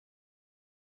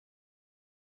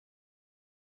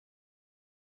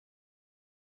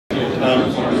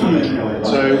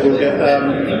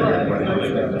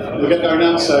We'll get going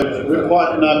now, so we're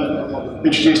quiet and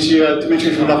introduce to you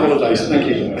Dmitri from Loveholidays. Thank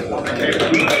you.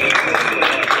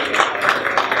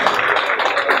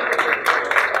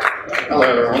 Hello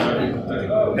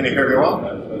everyone. Can you hear me well?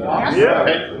 Yeah.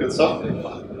 Okay, good stuff.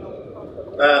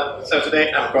 So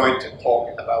today I'm going to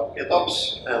talk about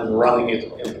GitOps and running it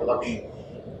in production.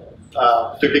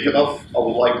 To kick it off, I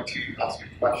would like to ask you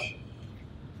a question.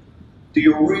 Do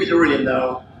you really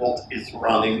know what is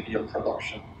running in your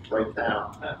production right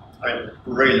now? I mean,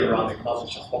 really running, not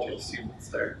just what you assume is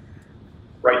there.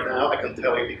 Right now, I can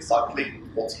tell you exactly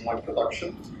what's in my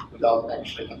production without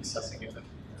actually accessing it.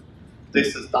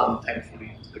 This is done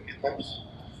thankfully into the GitOps.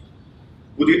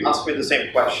 Would you ask me the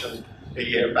same question a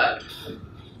year back?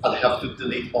 I'd have to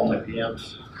delete all my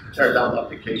VMs, tear down the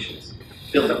applications,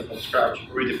 build them from scratch,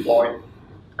 redeploy,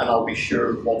 and I'll be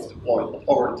sure what's deployed. But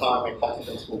over time, my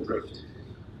confidence will drift.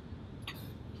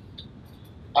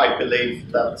 I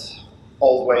believe that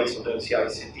all ways of doing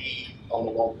CI/CD are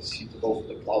no longer suitable for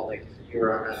the cloud-native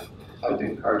era, and I do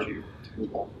encourage you to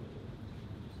move on.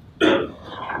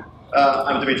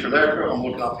 I'm Dmitri Lerko. I'm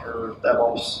looking after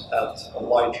DevOps at a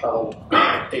wide travel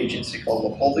agency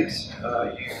called Loveholidays.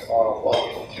 You are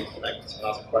welcome to connect and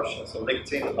ask questions on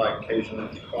LinkedIn. I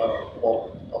occasionally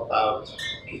blog about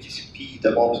GCP,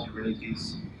 DevOps,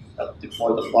 Kubernetes,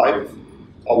 deployed at live.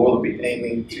 I will be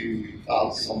aiming to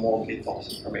add some more GitOps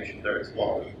information there as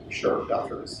well, shortly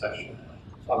after this session.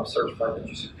 I'm certified in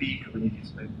GCP,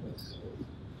 Kubernetes, maintenance.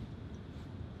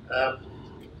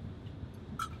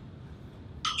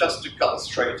 Just to cut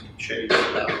straight to the chase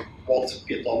about what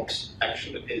GitOps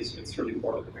actually is, it's really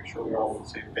important to make sure we're all on the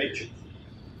same page.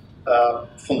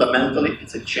 Fundamentally,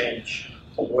 it's a change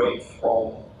away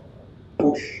from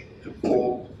push to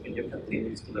pull in your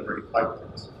continuous delivery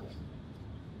pipelines.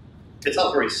 It's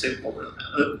not very simple,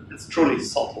 it's truly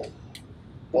subtle.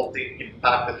 What the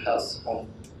impact it has on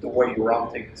the way you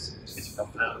run things is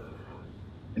profound.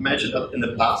 Imagine that in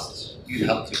the past, you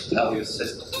had to tell your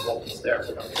system what is there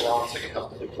for them to run, so you have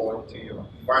to deploy into your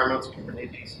environments,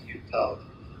 Kubernetes, you tell it.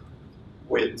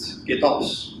 With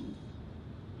GitOps,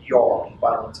 your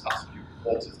environment asks you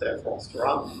what is there for us to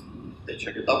run. They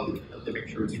check it out, and they make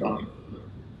sure it's running.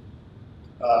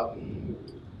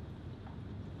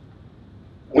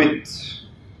 With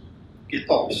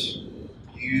GitOps,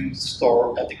 you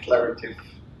store a declarative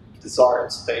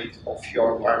desired state of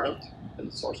your environment in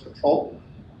the source control,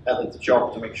 and it's a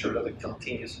job to make sure that it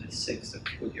continuously syncs it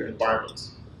with your environment.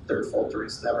 Therefore, there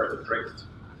is never a drift.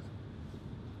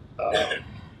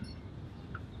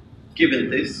 Given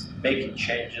this, making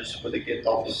changes with the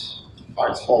GitOps are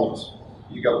as follows.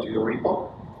 You go to your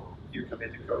repo, you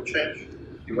commit a code change,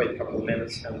 you wait a couple of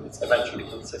minutes, and it's eventually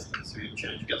consistent, so your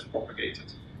change gets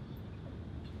propagated.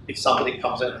 If somebody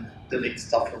comes in and deletes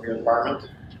stuff from your environment,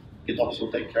 GitOps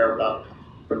will take care of that,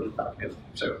 bring it back in.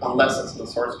 So unless it's in the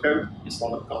source code, it's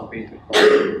not going to be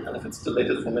deployed. And if it's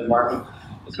deleted from the environment,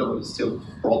 it's going to be still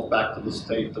brought back to the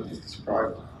state that is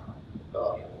described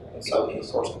inside the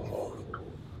source control.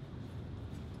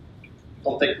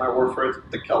 Don't take my word for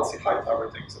it. The Kelsey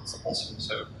Hightower thinks it's awesome,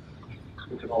 so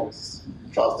you can always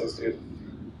trust this dude.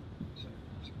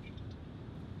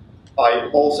 I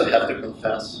also have to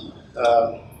confess,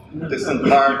 this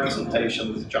entire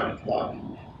presentation is a giant lie.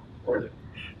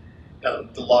 And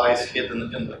the lie is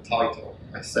hidden in the title.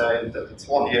 I say that it's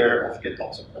 1 year of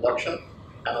GitOps in production,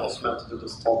 and I was meant to do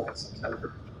this talk in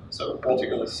September. So what you're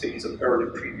going to see is an early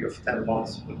preview of 10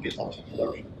 months with GitOps in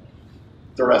production.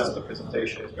 The rest of the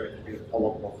presentation is going to be a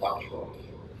lot more factual.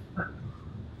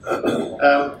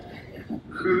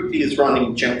 Who is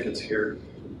running Jenkins here?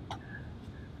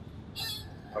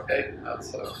 Okay,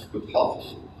 that's a good half.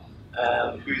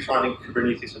 And who is running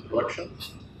Kubernetes in production?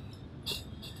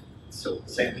 So the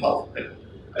same half.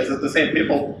 Is it the same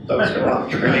people? Those who run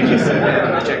Kubernetes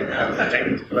and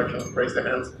Jenkins production, raise their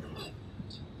hands.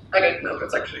 Okay, no,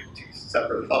 that's actually two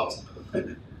separate thoughts.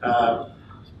 And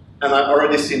I've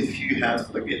already seen a few hands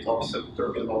for the GitOps, so there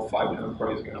have been about 500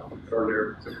 raising up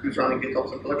earlier. So who's running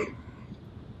GitOps in production?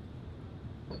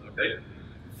 Okay,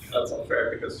 that's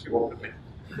unfair because you work with me.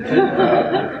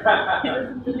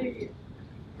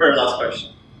 Very last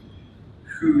question.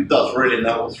 Who does really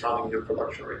know what's running your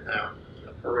production right now?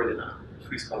 Already now.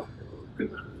 Who's comfortable?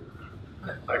 Good man.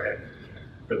 Okay,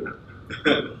 good man.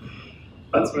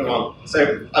 Let's move on.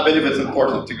 So I believe it's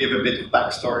important to give a bit of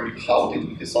backstory. How did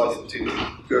we decide to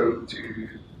go to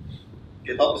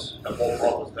GitOps and what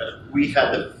brought us there? We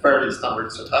had a fairly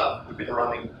standard setup. We've been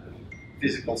running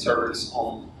physical servers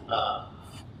on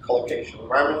collocation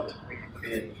environment. We've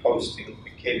been hosting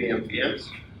KVM VMs.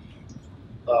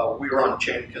 We run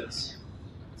Jenkins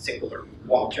singular.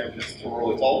 One Jenkins to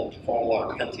rule it all for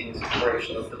our continuous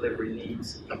integration of delivery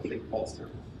needs, complete monster.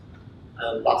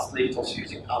 And lastly, it was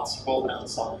using Ansible and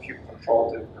some kube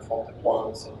control to perform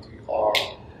deployments into our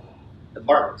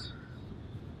environment.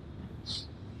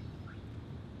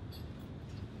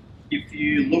 If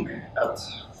you look at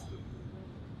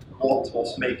what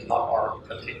was making up our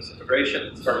continuous integration,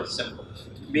 it's very simple.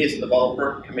 Me as a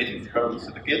developer committing code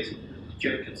to the Git,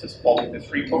 Jenkins is following this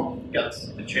repo, gets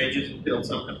the changes, builds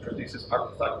them, and produces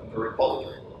artifact in the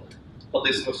repository. But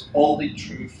this was only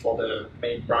true for the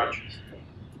main branches.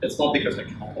 It's not because I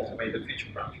can't automate the feature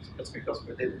branches, it's because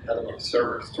we didn't have enough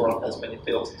servers to run as many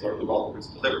builds as our developers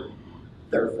delivered.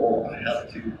 Therefore, I had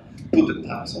to put the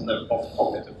tax on them of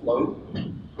cognitive load,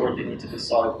 or they need to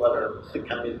decide whether the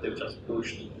commit they've just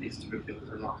pushed needs to be built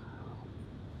or not.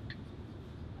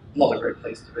 Not a great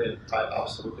place to be. I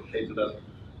absolutely hated that.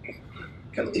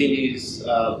 Continues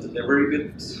delivery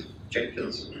bit.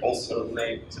 Jenkins, also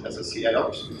named as a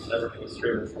CIOps, everything is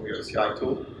driven from your CI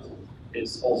tool,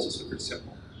 is also super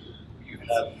simple. You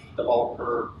have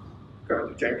developer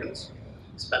going to Jenkins,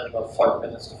 spending about 5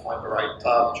 minutes to find the right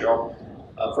tab, job,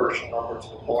 version number to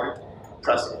deploy,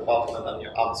 pressing the button, and then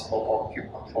your Ansible or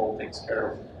kube control takes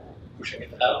care of pushing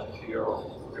it out into your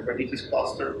Kubernetes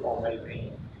cluster or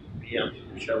maybe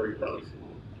VM, whichever you run it.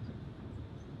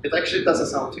 It actually doesn't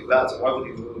sound too bad, so why would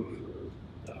you move?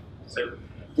 So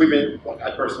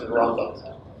I personally run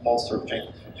that monster of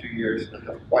Jenkins for 2 years and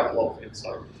have quite a lot of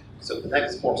insight. So the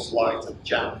next 4 slides are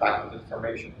jam-packed with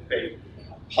information, pay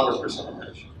 100%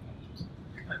 attention.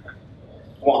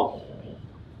 1.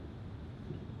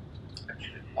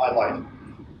 Actually, I lied.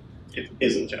 It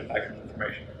isn't jam-packed with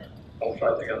information. I'll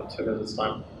try it again in 2 minutes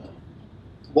time.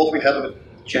 What we have with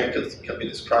Jenkins can be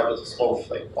described as a slow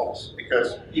flake ops,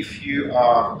 because if you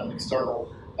are an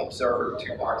external observer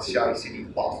to our CI/CD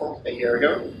platform a year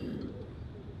ago,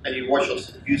 and you watch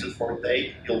us use it for a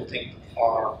day, you'll think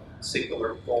our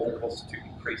singular goal was to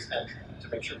increase entry, to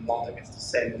make sure nothing is the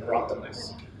same in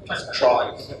randomness. Just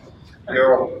try.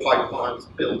 Your pipelines,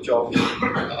 build jobs,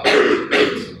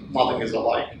 nothing is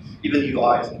alike. Even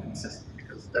UI is inconsistent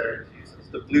because there it uses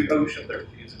the blue ocean, there it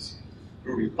uses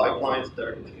Ruby pipelines,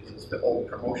 there it uses the old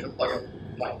promotion plugin,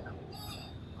 like that.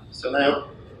 So now,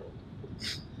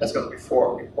 let's go to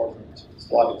 4 important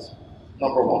slides.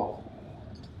 Number 1.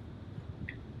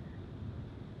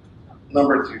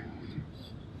 Number 2.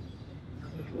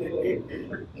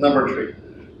 Number 3.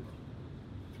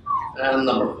 And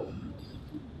number 4.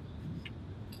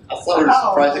 I thought it was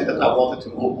surprising that I wanted to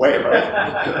move away, right?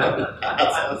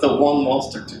 That's the one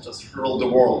monster to just rule the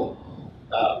world.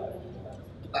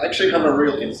 I actually have a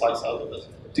real insights out of it.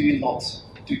 Do not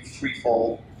do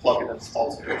free-fall plugin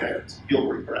installs in your Jenkins. You'll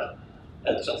regret.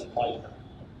 That's just nightmare.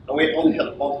 And we only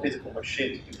had one physical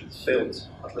machine to do this build,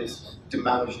 at least to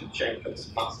manage the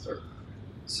Jenkins master.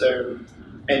 So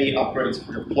any upgrades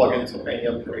for your plugins or any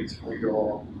upgrades for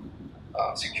your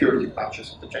security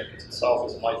patches of the Jenkins itself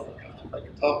is a nightmare. We have to back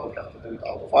it up, we have to do it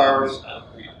out of hours, and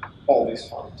we always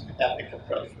find it epic and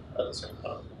dreadful at the same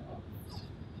time.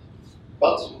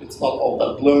 But it's not all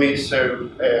that gloomy, so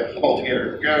about a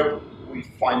year ago, we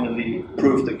finally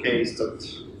proved the case that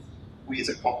we as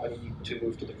a company need to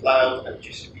move to the cloud, and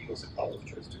GCP was the cloud of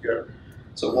choice to go.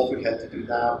 So what we had to do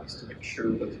now is to make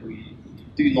sure that we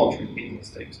do not repeat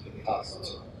mistakes in the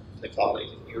past in the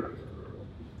cloud-native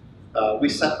era. We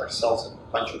set ourselves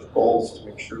a bunch of goals to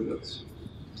make sure that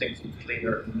things are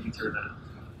cleaner and neater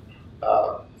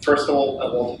now. First of all,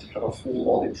 I wanted to have a full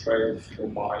audit trail for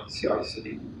my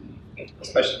CI/CD,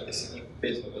 especially the CD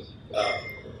business.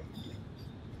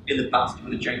 In the past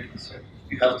with the Jenkins, so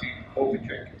you have to open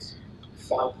Jenkins,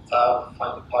 find the tab,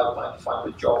 find the pipeline,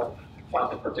 find the job,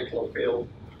 find the particular build,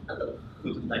 and then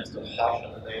put it next to a hash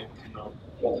and a name to know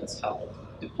what has happened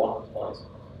deployment-wise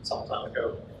some time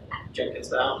ago. Jenkins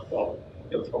down, well,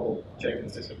 your trouble.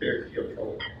 Jenkins disappeared, your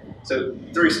trouble. So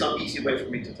there is no easy way for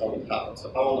me to tell what happened.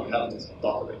 So I want to have this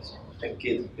database, and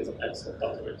Git is an excellent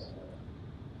database.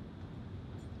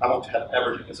 I want to have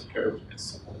everything as a code. It's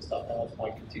simple as that. I want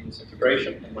my continuous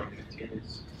integration and my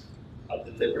continuous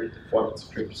delivery deployment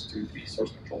scripts to be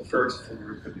source control first, fully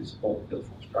reproducible, built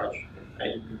from scratch in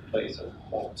any new place I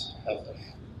want to have them.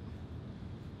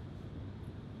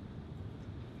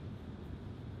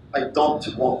 I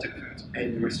don't want to put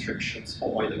any restrictions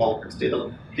on my developers.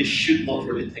 They should not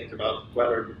really think about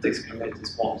whether this commit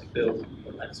is one to build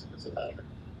or next one is a better.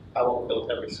 I want to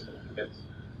build every single commit.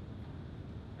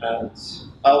 And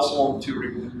I also want to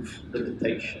remove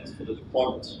limitations for the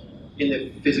deployment. In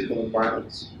a physical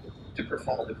environment, to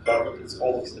perform a deployment, it's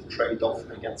always the trade-off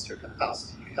against your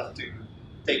capacity. You have to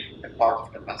take a part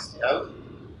of capacity out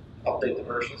update the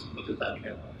versions, put it back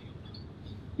in.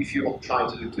 If you're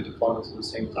trying to do 2 deployments at the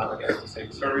same time against the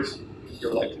same service,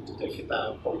 you're likely to take it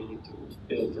down, or you need to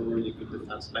build a really good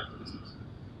defense mechanisms.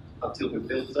 Until we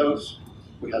built those,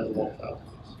 we had a lot of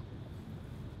outages.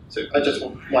 So I just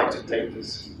would like to take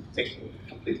this thinking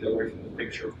completely away from the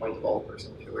picture of my developers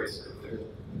and QAs doing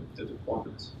the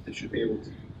deployments. They should be able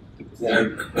to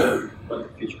deploy when the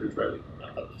feature is ready,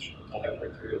 and that should not have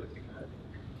criteria.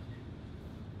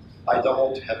 I don't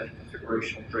want to have any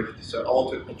configuration drift, so I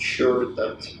want to ensure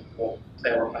that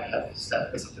whatever I have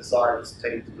set as a desired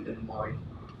state within my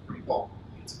repo,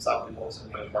 it's exactly what's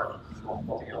in my environment,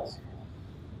 nothing else.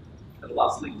 And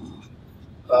lastly,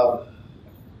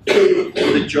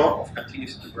 the job of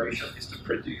continuous integration is to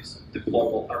produce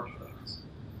deployable artifacts.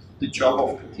 The job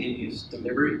of continuous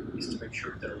delivery is to make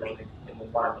sure they're running in the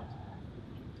environment.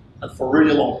 And for a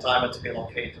really long time, it's been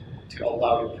okay to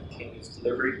allow you continuous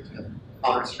delivery, to have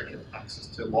unrestricted access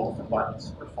to a lot of environments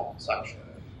to perform this action.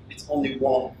 It's only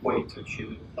one way to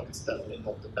achieve it, but it's definitely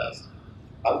not the best.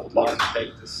 I would like to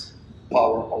take this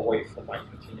power away from my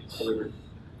continuous delivery.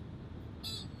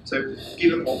 So,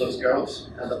 given all those goals,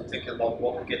 and I'm thinking about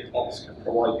what GitOps can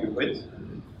provide you with,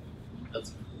 that's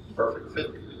a perfect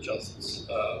fit. It just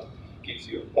gives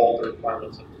you all the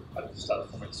requirements that I understand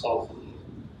for myself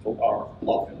for our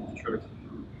platform maturity.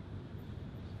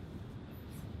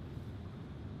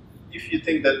 If you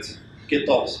think that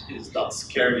GitOps is that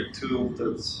scary tool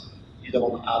that you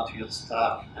don't want to add to your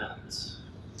stack and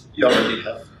you already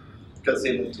have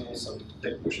gazillion tools and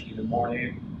they push it in the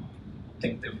morning,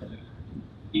 think differently.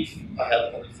 If I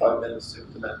had only 5 minutes to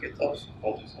implement GitOps,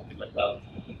 I'll do something like that.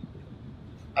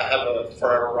 I have a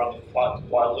forever running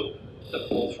while loop that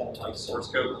pulls from my source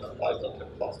code and applies that to a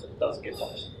cluster. That's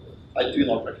GitOps. I do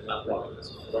not recommend running this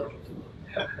in production.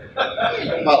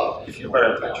 Well, if you're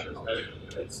very adventurous, maybe.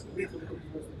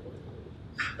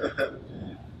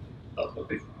 That would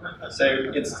be. So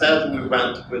instead, we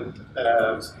went with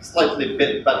a slightly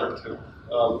bit better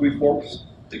tool. We worked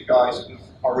the guys who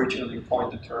originally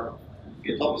coined the term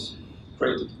GitOps,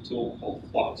 created a tool called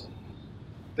Flux.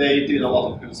 They did a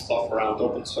lot of good stuff around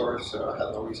open source, so I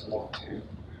had no reason not to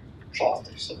trust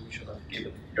their solution and give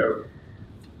it a go.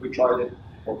 We tried it,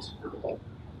 works pretty well.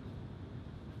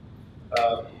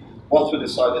 Once we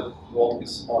decided what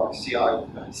is our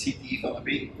CD going to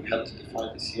be, we had to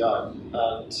define the CI.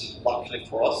 And luckily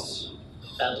for us,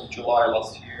 end of July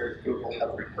last year, Google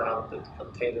have rebranded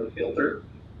Container Builder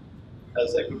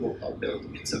as a Google Cloud Build.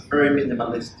 It's a very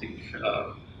minimalistic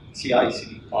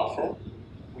CI/CD platform,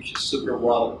 which is super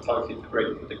well tightly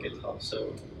integrated with the GitHub.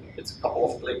 So it's a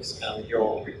couple of clicks and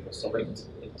your repos are linked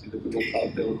into the Google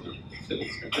Cloud Build and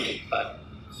builds into the back.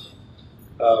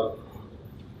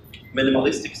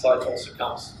 Minimalistic side also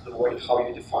comes to the way how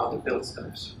you define the build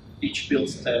steps. Each build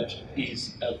step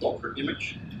is a Docker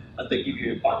image, and they give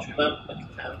you a bunch of them, like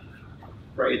 10.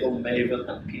 Gradle, Maven,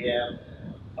 NPM,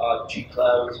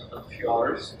 G-Cloud, and a few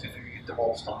others to do the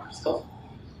more standard stuff.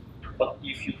 But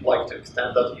if you'd like to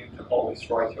extend that, you can always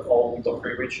write your own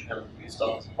Docker image and use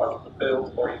that as part of the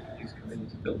build, or you can use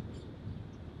community builders.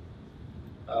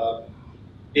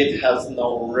 It has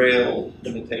no real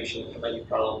limitation of how many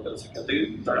parallel builds you can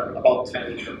do. There are about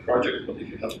 10 different projects, but if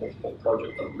you have multiple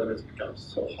projects, that limit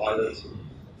becomes so high that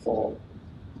for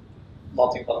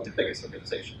nothing but the biggest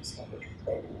organization, it's not much of a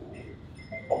problem.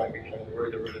 Or maybe you can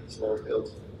really, really slow build.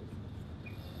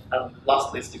 And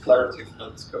lastly, it's declarative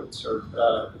and it's code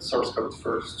source code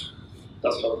first.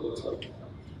 That's how it looks like.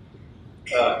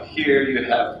 Here you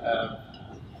have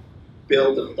a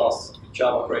build that does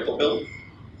Java Gradle build.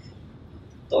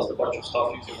 Does a bunch of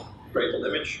stuff using Gradle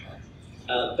image.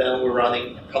 And then we're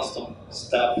running a custom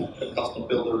step, a custom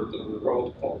builder that we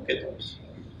wrote called GitOps.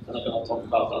 And I'm going to talk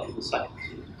about that in a second.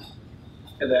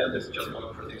 And then this is just going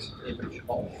to produce an image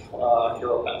of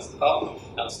your advanced app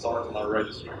and store it in our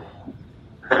registry.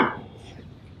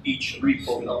 Each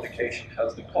repo in the application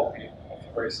has the copy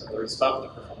of very similar stuff to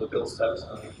perform the build steps,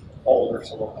 and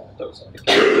owners of one of those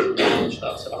applications manage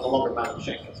that. So I no longer manage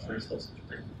Jenkins, there is no such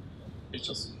thing. It's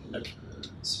just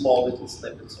small little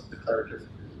snippets of declarative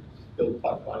build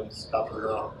pipelines scattered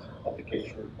around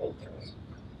application repositories.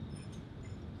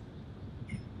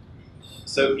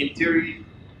 So in theory,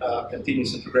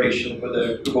 continuous integration with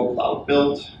a Google Cloud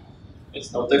build,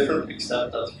 it's no different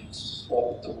except that you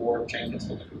swap the word Jenkins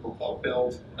for the Google Cloud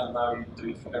build, and now you do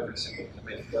it for every single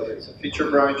commit, whether it's a feature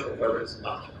branch or whether it's a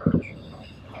master branch.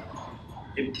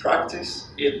 In practice,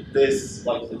 it is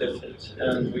slightly different,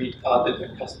 and we added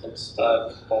a custom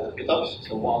step called GitOps.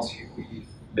 So once you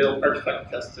build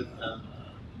artifact, test it, and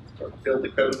build the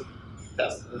code,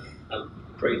 test it, and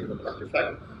create an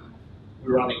artifact,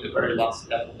 we're running the very last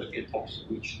step of the GitOps,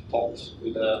 which talks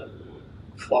with a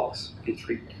Flux Git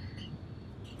repo.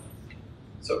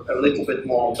 So a little bit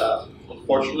more on that.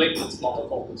 Unfortunately, it's not an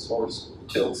open source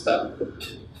build step,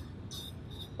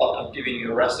 but I'm giving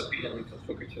you a recipe and you can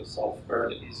figure it yourself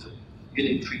fairly easily. You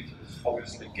need 3 tools,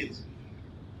 obviously Git.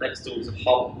 Next tool is a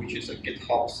hub, which is a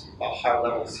GitHub's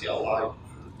high-level CLI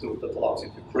tool that allows you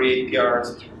to create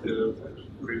PRs, to do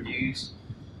reviews,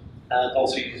 and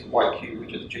also use YQ,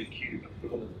 which is JQ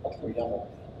equivalent for YAML.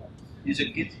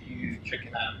 Using Git, you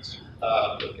checking out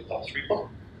the GitOps repo,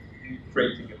 you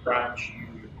creating a branch,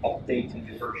 you updating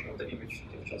the version of the image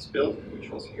that you just built,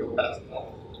 which was your best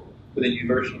model. With a new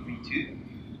version v2,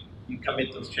 you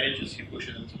commit those changes, you push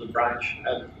it into the branch,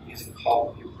 and using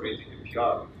Hub, you're creating a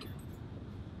PR.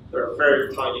 There are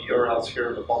very tiny URLs here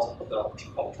at the bottom, but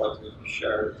I'll try to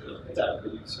share the dev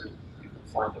with you so you can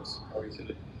find those more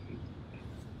easily.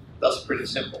 That's pretty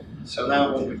simple. So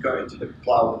now when we go into the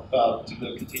cloud, to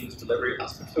the continuous delivery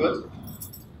aspect of it,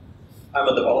 I'm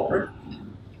a developer,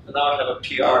 and now I have a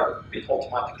PR bit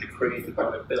automatically created by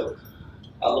my build.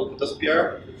 I look at this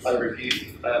PR, I review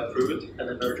it, I approve it, and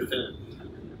I merge it in.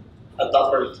 At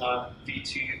that very time,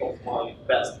 v2 of my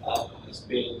best app is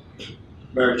being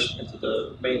merged into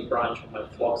the main branch of my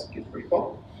Flux Git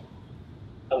repo.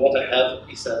 And what I have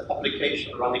is an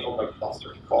application running on my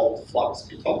cluster called Flux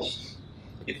GitOps.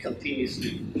 It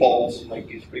continuously calls my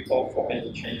Git repo for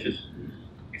any changes.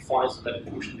 It finds and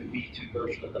then pushes the v2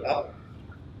 version of the app.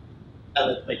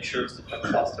 And it makes sure that my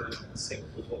cluster is in sync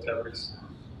with whatever is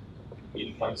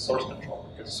in my source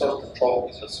control. Because source control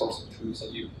is a source of truth,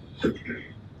 and you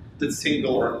the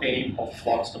singular aim of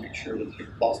Flux to make sure that your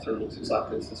cluster looks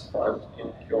exactly as described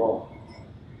in your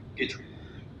Git repo.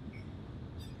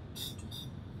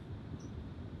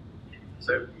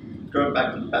 So going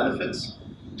back to the benefits,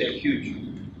 they're huge,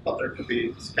 but there could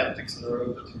be skeptics in the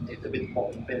room that need a bit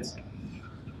more convincing.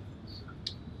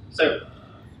 So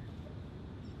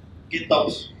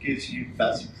GitOps gives you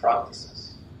best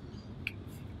practices.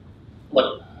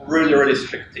 Like really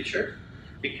strict teacher,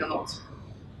 it cannot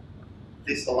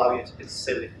disallow you to be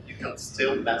silly. You can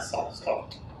still mess up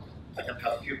stuff. I can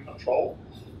have cube control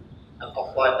and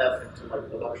apply everything to my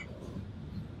production.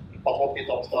 But what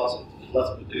GitOps does, it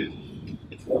lets me do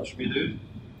it, it watches me do it,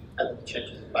 and it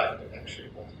changes it back to actually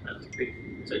what it's meant to be.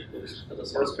 So it looks at the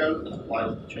source code and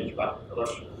applies the change back to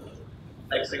production.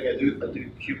 Next thing I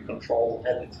do cube control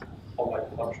edit on my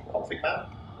production config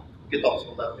map. GitOps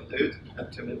will let me do it,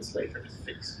 and 2 minutes later it's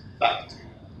fixed back to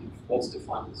what's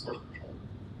defined in the source control.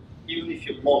 Even if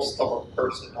you're the most stubborn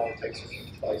person, it only takes a few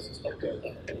tries to start doing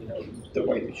that. And you know the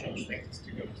way to change things is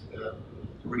to go to the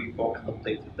repo and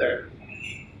update it there.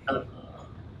 And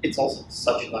it's also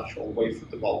such a natural way for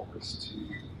developers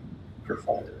to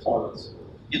perform deployments.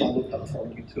 You don't look up for a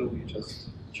new tool, you just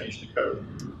change the code.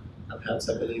 And hence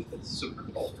I believe it's super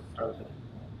developer friendly.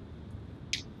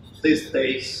 These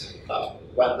days,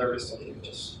 when there is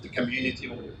just the community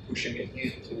when you're pushing in new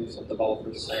tools and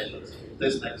developers saying that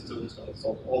this next tool is going to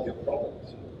solve all your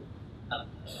problems. And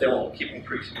they want to keep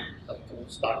increasing that tool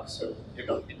stack, so you're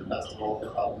going to be the best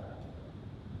developer out there.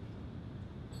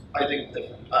 I think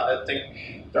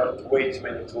there are way too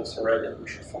many tools already, and we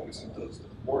should focus on those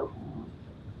that work.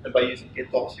 And by using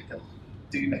GitOps, you can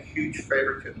do a huge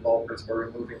favor to developers by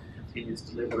removing continuous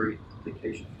delivery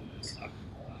application from the stack.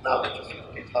 Now they just use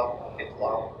GitHub,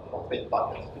 GitLab, or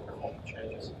Bitbucket to perform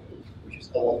changes, which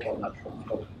is a lot more natural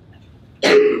flow.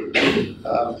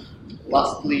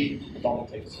 Lastly, it only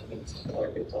takes a minute to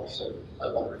deploy GitOps, so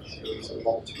I've already seen a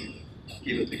lot to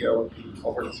give it a go and be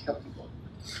overly skeptical.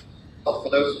 But for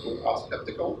those who are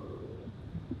skeptical,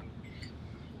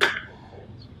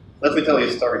 let me tell you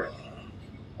a story.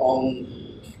 On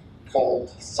cold,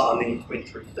 sunny,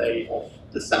 wintry day of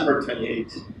December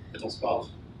 28th, it was about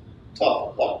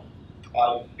 12 o'clock.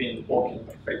 I've been working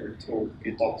my favorite tool,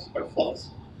 GitOps by Flux.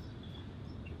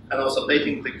 And I was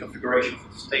updating the configuration for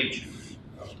the stage.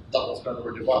 That was going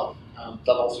really well.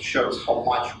 That also shows how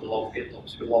much we love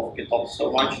GitOps. We love GitOps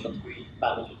so much that we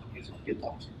manage it using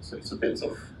GitOps. So it's a bit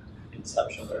of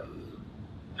inception there.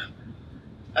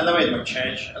 And I made my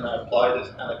change, and I applied it,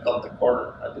 and I cut the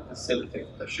corner. I did the silly thing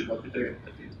that I should not be doing.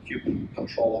 I did cube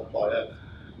control apply it.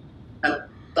 And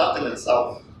that in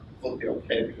itself would be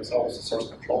okay, because I was a source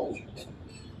control issue.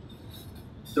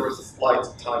 There was a slight,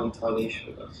 tiny issue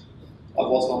with this. I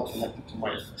was not connected to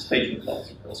my staging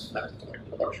cluster, I was connected to my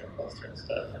production cluster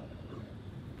instead.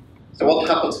 So what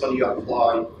happens when you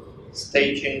apply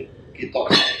staging GitOps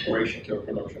configuration to your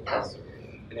production cluster?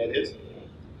 Any ideas?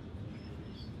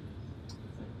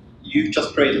 You've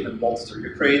just created a monster.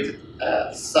 You created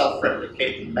a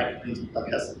self-replicating mechanism that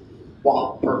has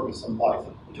one purpose in life,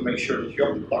 to make sure that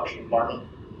your production environment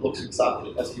looks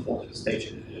exactly as you want to stage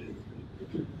it.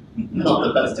 Not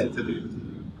the best thing to do.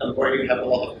 And where you have a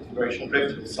lot of configuration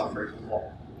drift, will suffer even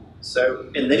more. So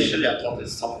initially I thought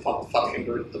it's some fat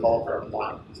finger developer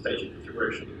applying staging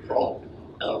configuration to prod,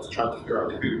 and I was trying to figure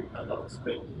out who, and that was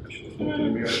me. I should have thought to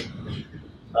me.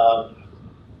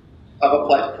 I've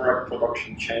applied correct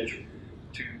production change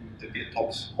to the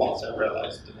GitOps once I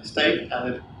realized the mistake,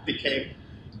 and it became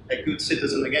a good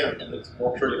citizen again, and it's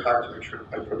worked really hard to make sure that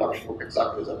my production looked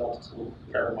exactly as I wanted to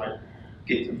prepare my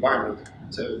Git environment.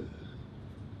 So,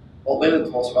 although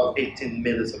it was about 18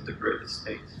 minutes of the greatest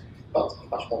state, but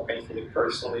much more painfully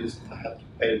personally is I had to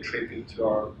pay a tribute to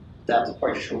our dead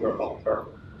by sugar developer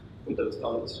who did it,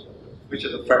 which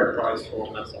is a fair price for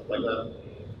a mess up like that.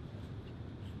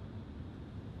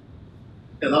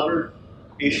 Another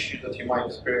issue that you might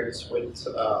experience with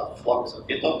Flux and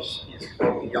GitOps is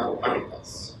broken YAML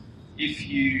manifests. If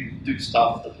you do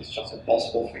stuff that is just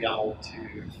impossible for YAML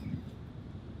to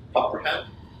comprehend,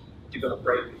 you're going to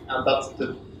break it. And that's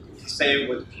the same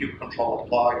with kube control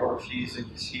apply, or if you're using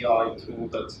the CI tool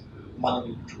that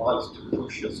manually tries to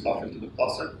push your stuff into the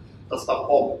cluster. That stuff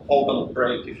all going to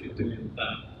break if you're doing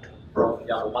broken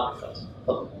YAML manifest.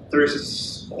 But there is a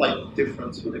slight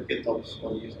difference with the GitOps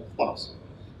when you're using Flux.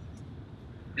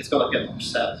 It's going to get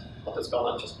upset, but it's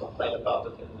going to just complain about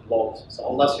it in the logs. So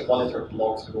unless you monitor the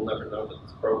logs, you will never know that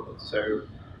it's broken. So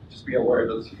just be aware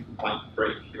that you might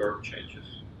break your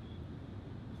changes.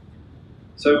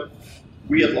 So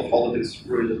we at Loveholidays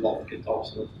really love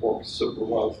GitOps, and it works super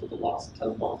well for the last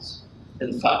 10 months.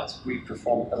 In fact, we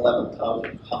performed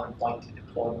 11,190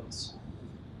 deployments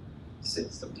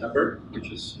since September, which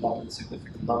is not an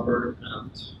insignificant number,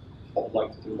 and I would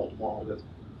like to do a lot more with it.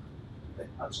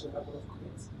 Actually, have a lot of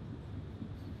commits.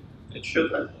 It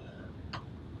should have.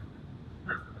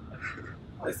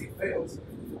 I think fails.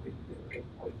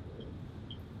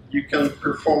 You can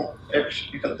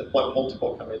you can deploy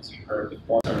multiple commits per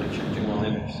deployment and changing one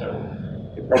image, so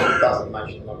it probably doesn't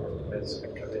match the number of commits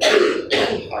and commits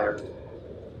higher.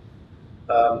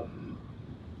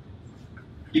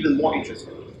 Even more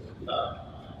interesting,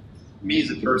 me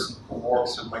as a person who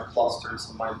works in my clusters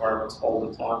and my environments all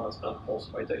the time, I spend most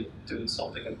of my day doing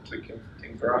something and tweaking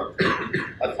things around.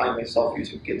 I find myself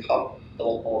using GitHub a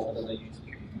lot more often than I use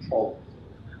kube control,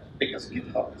 because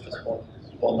GitHub is just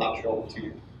more natural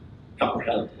to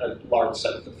comprehend a large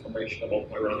set of information about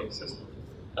my running system.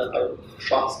 And I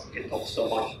trust GitOps so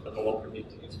much that I no longer need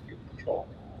to use kube control,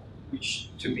 which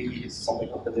to me is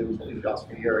something unbelievable. If you asked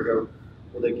me a year ago,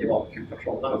 would they give up kube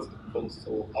control? Now it's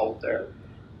still out there.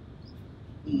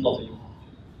 Not anymore.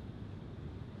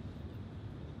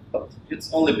 But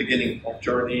it's only the beginning of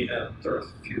journey, and there are a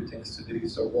few things to do.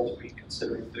 So what we're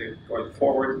considering doing going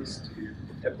forward is to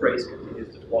embrace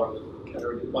continuous deployment of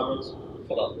canary deployments.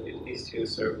 For that, it needs to,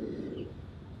 so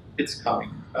it's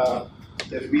coming. The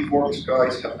Weaveworks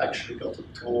guys have actually got a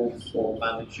tool for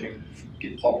managing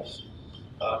GitOps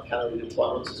canary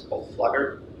deployments. It's called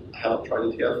Flagger. I haven't tried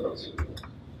it yet, but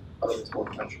I think it's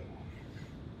worth mentioning.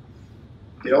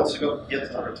 They also got yet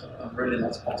another tool. I'm really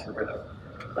not sponsored by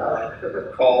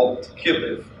them. Called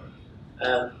Kubernetes.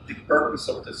 And the purpose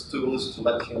of this tool is to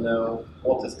let you know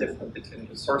what is different between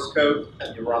your source code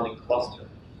and your running cluster.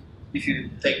 If you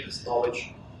take this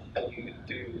knowledge and you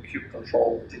do kube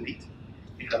control delete,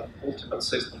 you have an ultimate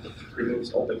system that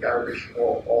removes all the garbage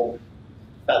or all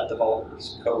bad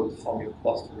developers' code from your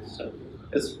cluster. So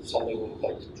it's something we would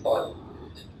like to try.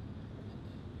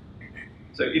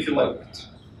 So if you liked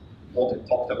what we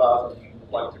talked about and you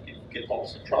would like to give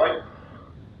GitOps a try,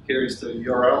 here is the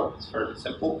URL. It's very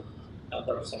simple. And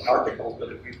there are some articles that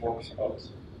it works about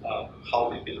how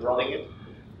they've been running it.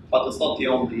 But it's not the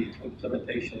only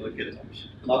implementation of GitOps.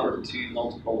 Another two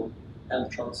notable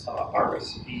entrants are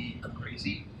RSE and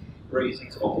Razy. Razy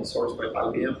is open source by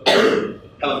IBM.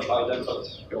 Haven't tried them, but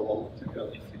you're welcome to go.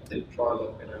 If you did try,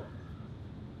 let me know.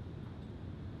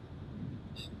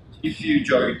 If you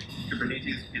enjoy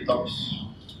Kubernetes, GitOps,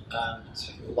 and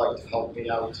you would like to help me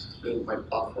out to build my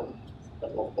platform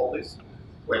at Loveholidays,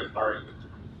 we're hiring.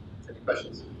 Any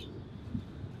questions?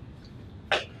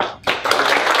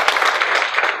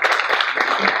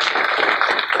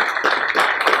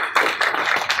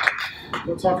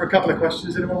 We've got time for a couple of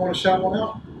questions. Anyone want to shout one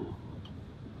out?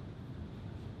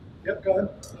 Yep, go ahead.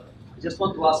 I just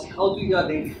want to ask, how do you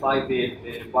identify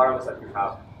the environments that you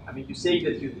have? I mean, you say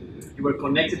that you were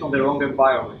connected on the wrong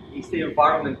environment. Is there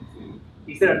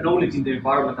a knowledge in the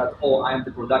environment that, oh, I am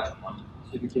the production one,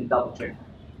 so you can double check?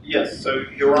 Yes, so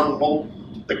you're on hold.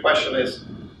 The question is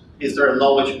there a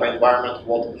knowledge by environment,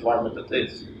 what environment it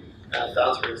is? And the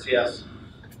answer is yes.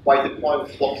 By deploying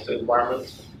Flux to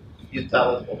environments, you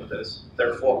tell it what it is.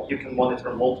 Therefore, you can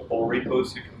monitor multiple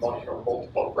repos, you can monitor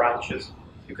multiple branches,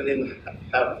 you can even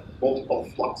have multiple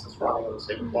fluxes running on the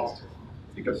same cluster,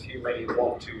 because you may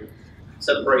want to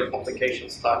separate application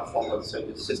stack from, let's say,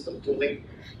 the system tooling,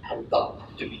 and that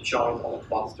to be joined on a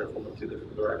cluster from the two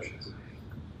different directions.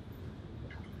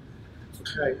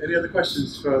 Okay, any other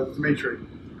questions for Dmitri?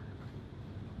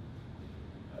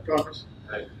 Chris?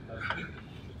 Hi.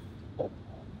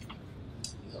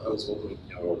 I was wondering,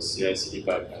 your CI/CD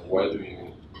pipeline, why do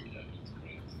you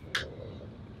integrate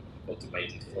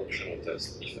automated functional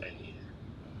tests, if any,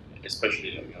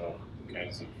 especially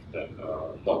kinds of that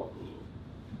not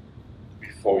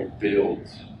before you build,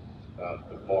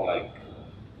 but more like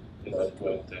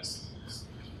end-to-end tests?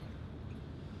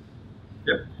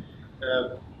 Yep.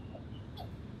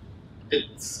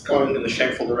 It's going in the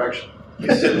shameful direction.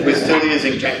 We're still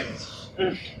using Jenkins.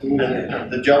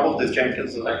 And the job of this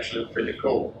Jenkins is actually pretty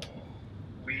cool.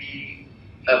 We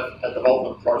have a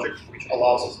development project which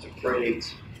allows us to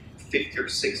create 50 or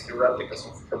 60 replicas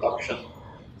of production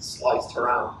sliced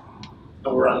around.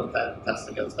 And we're running tests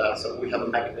against that. So we have a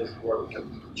mechanism where we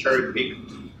can cherry pick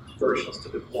versions to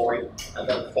deploy and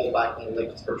then fall back on the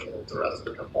latest version of the rest of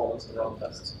the components and run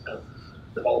tests. And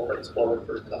developer explorer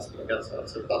for testing against that.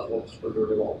 So that works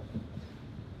really well.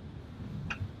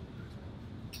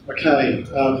 Okay,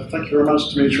 thank you very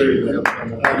much, Dmitri.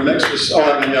 Next is,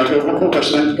 one more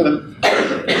question.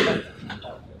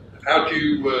 How do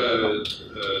you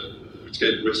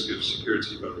mitigate the risk of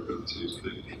security vulnerabilities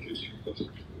within leakage cluster?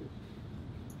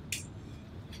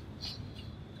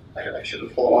 I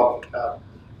should follow up.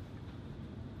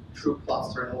 True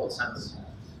cluster in what sense?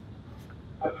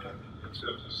 In terms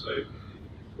of, say,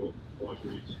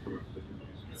 libraries for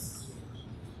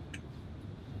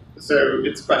So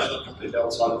it's a question completely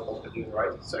outside of what we're doing,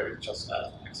 right? So it's just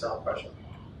an external question.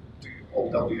 Do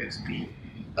all WSP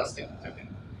testing? Okay.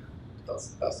 That's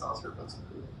the best answer, but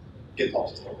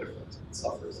GitOps is no different. It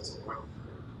suffers the same way.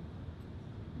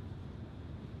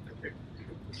 Okay.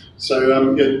 So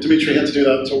yeah, Dmitri had to do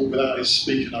that talk without his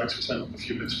speaker notes. We spent a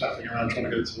few minutes faffing around trying to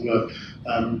get it to work.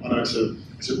 I know it's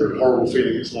a pretty horrible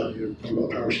feeling. It's like you've got a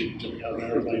parachute jumping out of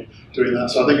an aeroplane doing that.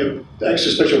 So I think an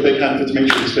extra special big hand for Dmitri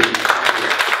for speaking.